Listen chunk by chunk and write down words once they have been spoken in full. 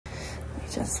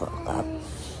Just woke up.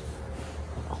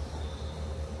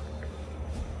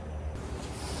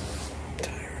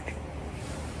 Tired.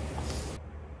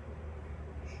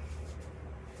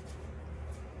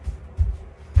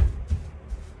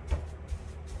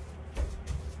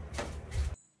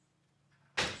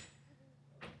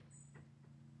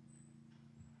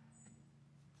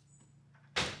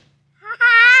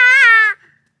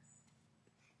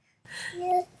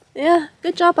 Yeah,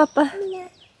 good job, Papa.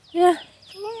 Yeah.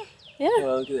 Yeah.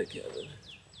 Wow, look at that cabin.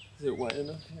 Is it wide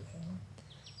enough here for him?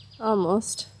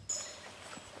 Almost.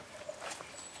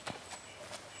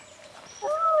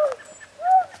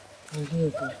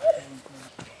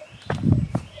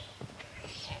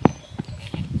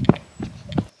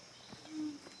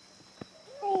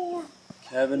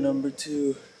 Cabin number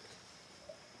 2.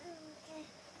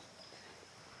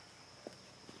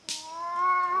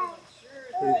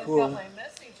 Pretty cool.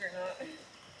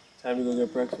 Time to go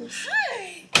get breakfast.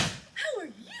 Hi! How are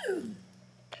you?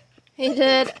 He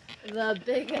did the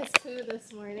biggest poo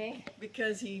this morning.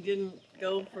 Because he didn't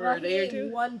go for a day or He two?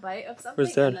 ate one bite of something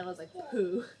Where's Dad? and then was like,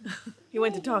 poo. He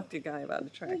went to talk to a guy about a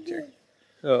tractor.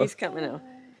 Oh. He's coming out.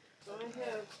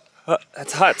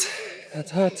 That's hot.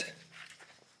 That's hot.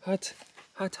 Hot.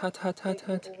 Hot, hot, hot, hot,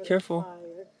 hot. Careful.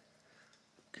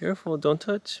 Careful, don't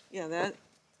touch. Yeah, that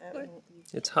won't be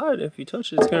It's hot. If you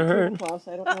touch it, it's gonna hurt. close.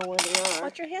 I don't know where they are.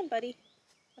 Watch your hand, buddy.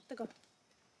 Have to go.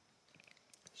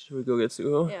 Should we go get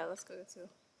Suho? Yeah, let's go get Sue.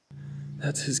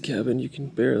 That's his cabin. You can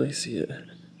barely see it.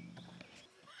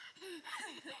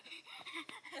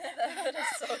 That is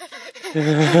so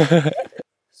cute.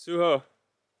 Suho.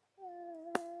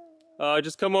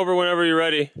 Just come over whenever you're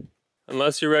ready.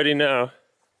 Unless you're ready now.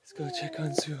 Let's go check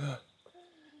on Suho.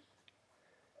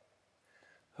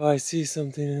 Oh, I see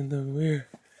something in the mirror.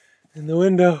 In the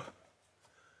window.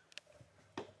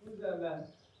 Who's that man?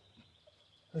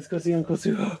 Let's go see Uncle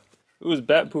Suho. Ooh, there's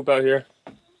bat poop out here.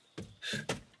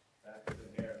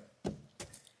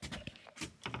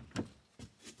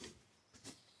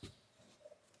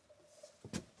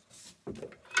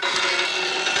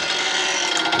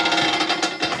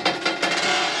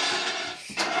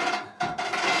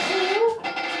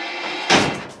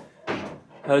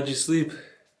 How'd you sleep?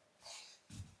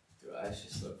 Dude, I actually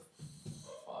slept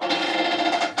fine.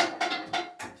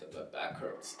 Except my back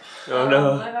hurts. Oh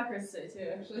no. My back hurts today too,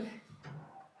 actually.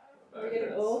 We're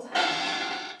getting old.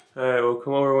 Alright, well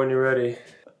come over when you're ready.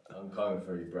 I'm coming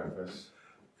for you breakfast.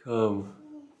 Come.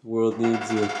 The world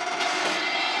needs you.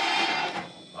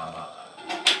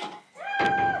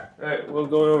 Alright, we're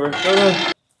going over. Go, go.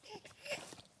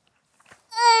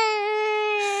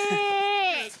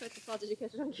 Did you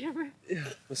catch it on camera? Yeah.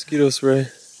 Mosquito spray.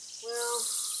 Well,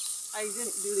 I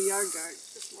didn't do the yard guard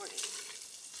this morning.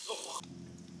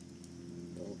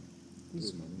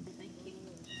 Thank you.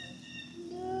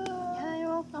 Yeah, you're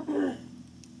welcome.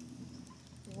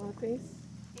 You want a piece?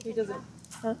 He doesn't.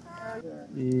 Huh?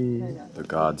 The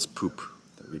gods' poop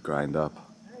that we grind up.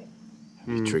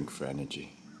 We drink for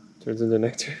energy. Turns into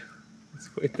nectar. It's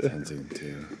quite the Turns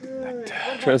into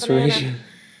nectar. transformation.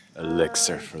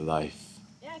 Elixir for life.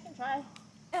 Yeah, I can try.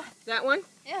 That one?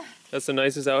 Yeah. That's the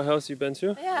nicest outhouse you've been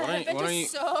to? Yeah, Why I've been don't to you-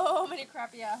 so many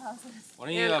crappy outhouses. Why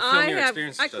don't you And film I your have-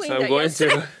 experience? I Justin? cleaned I'm that going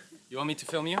yesterday. to. You want me to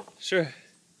film you? Sure.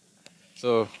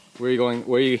 So, where are you going?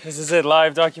 Where are you? This is it,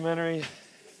 live documentary.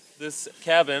 This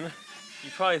cabin, you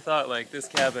probably thought like this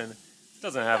cabin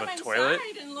doesn't have a toilet.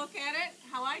 and look at it,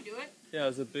 how I do it. Yeah,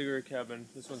 it's a bigger cabin.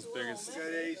 This one's biggest. We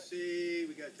got AC,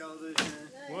 we got television,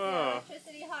 Whoa.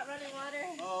 Electricity, hot running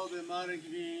water. all the modern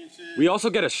conveniences. We also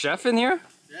get a chef in here?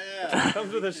 Yeah,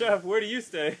 Comes with a chef. Where do you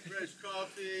stay? fresh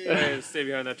coffee, Hey, stay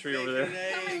behind that tree over bacon,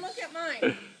 there. Come and eggs. look at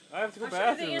mine. I have to go I'll show you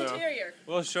bathroom the though. interior.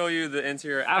 We'll show you the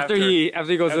interior After he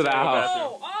goes after to the I go back.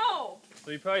 house. Oh!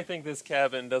 So you probably think this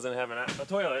cabin doesn't have a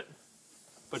toilet,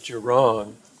 but you're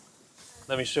wrong.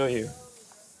 Let me show you.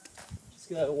 Just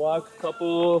gotta walk a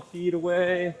couple feet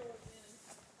away.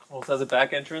 Also has a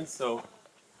back entrance, so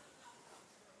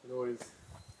it always.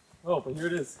 Oh, but here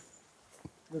it is.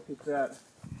 Look at that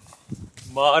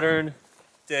modern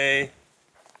day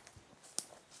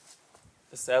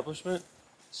establishment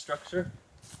structure.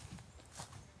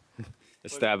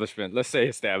 Establishment. Let's say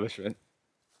establishment.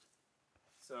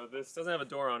 So this doesn't have a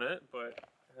door on it, but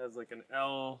it has like an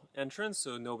L entrance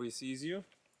so nobody sees you.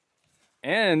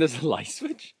 And there's a light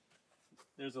switch.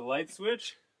 There's a light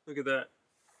switch. Look at that.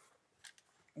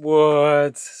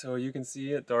 What? So you can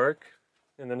see it dark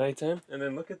in the nighttime. And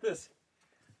then look at this.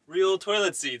 Real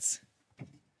toilet seats.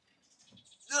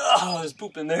 Oh, there's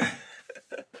poop in there.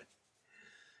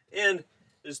 And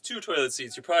there's 2 toilet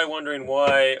seats. You're probably wondering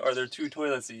why are there 2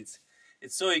 toilet seats?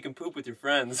 It's so you can poop with your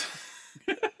friends.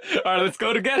 Alright, let's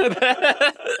go together then.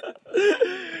 Alright,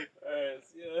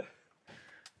 see ya.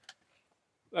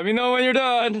 Let me know when you're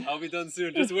done. I'll be done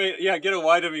soon. Just wait. Yeah, get a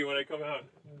wide of me when I come out.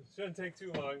 It shouldn't take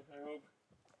too long, I hope.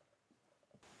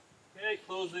 Okay,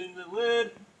 closing the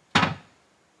lid.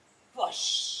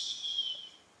 Flush.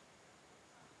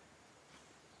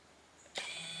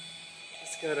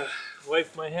 Just gotta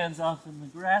wipe my hands off in the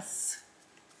grass.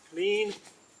 Clean.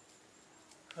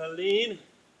 Clean.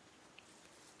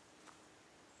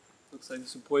 Looks like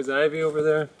there's some poison ivy over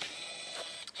there.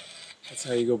 That's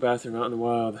how you go bathroom out in the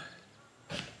wild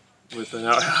with an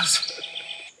outhouse.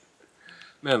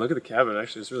 Man, look at the cabin.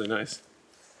 Actually, it's really nice.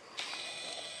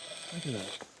 Look at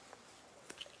that.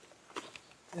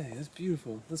 Hey, that's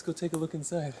beautiful. Let's go take a look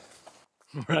inside.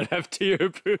 Right after your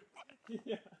poop.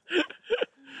 Yeah.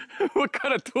 What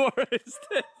kind of tour is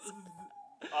this?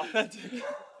 Authentic.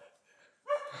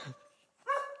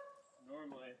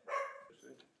 Normally.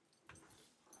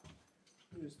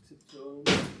 Here's tiptoe.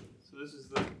 So this is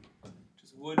the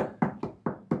just wood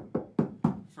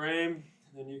frame,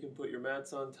 and then you can put your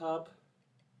mats on top.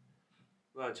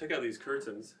 Wow, check out these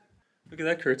curtains. Look at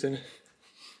that curtain.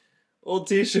 Old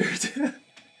t-shirt.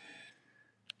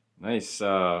 Nice.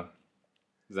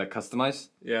 Is that customized?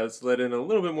 Yeah, let's let in a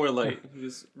little bit more light. You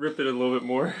just rip it a little bit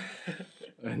more.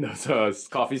 And those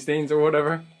coffee stains or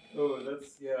whatever? Oh,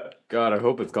 that's, yeah. God, I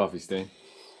hope it's coffee stain.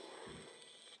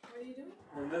 What are you doing?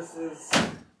 And this is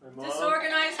my mom.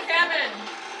 Disorganized cabin.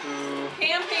 Who...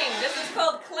 Camping. This is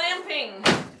called clamping.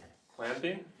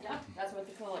 Clamping? Yeah, that's what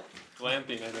they call it.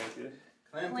 Glamping, I think.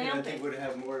 Clamping, I think, would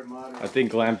have more modern. I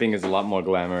think glamping is a lot more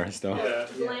glamorous though. Yeah.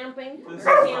 Glamping. This is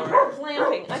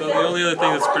Clamping. So the only other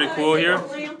thing that's pretty cool here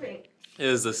Glamping.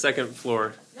 is the second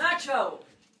floor. Nacho.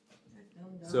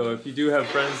 So if you do have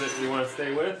friends that you want to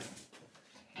stay with,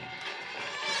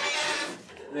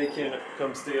 they can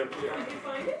come stay up here. Did you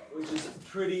find it? Which is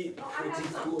pretty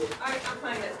cool. I'll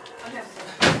find it. I'll have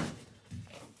some.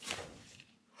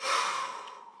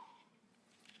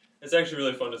 It's actually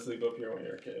really fun to sleep up here when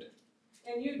you're a kid.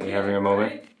 And you Are you having a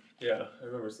moment? right? Yeah, I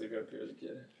remember sleeping up here as a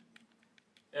kid.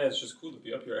 And it's just cool to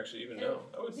be up here actually even now.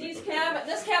 I would sleep up here.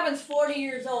 This cabin's 40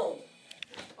 years old.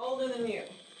 Older than you.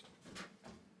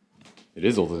 It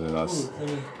is older than us. Ooh, let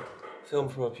me film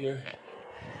from up here.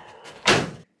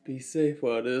 Be safe.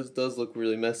 Wow, it does look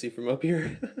really messy from up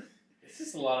here. It's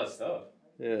just a lot of stuff.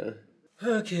 Yeah.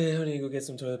 Okay, I need to go get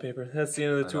some toilet paper. That's the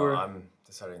end of the tour. I'm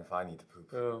deciding if I need to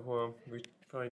poop. Oh, well, we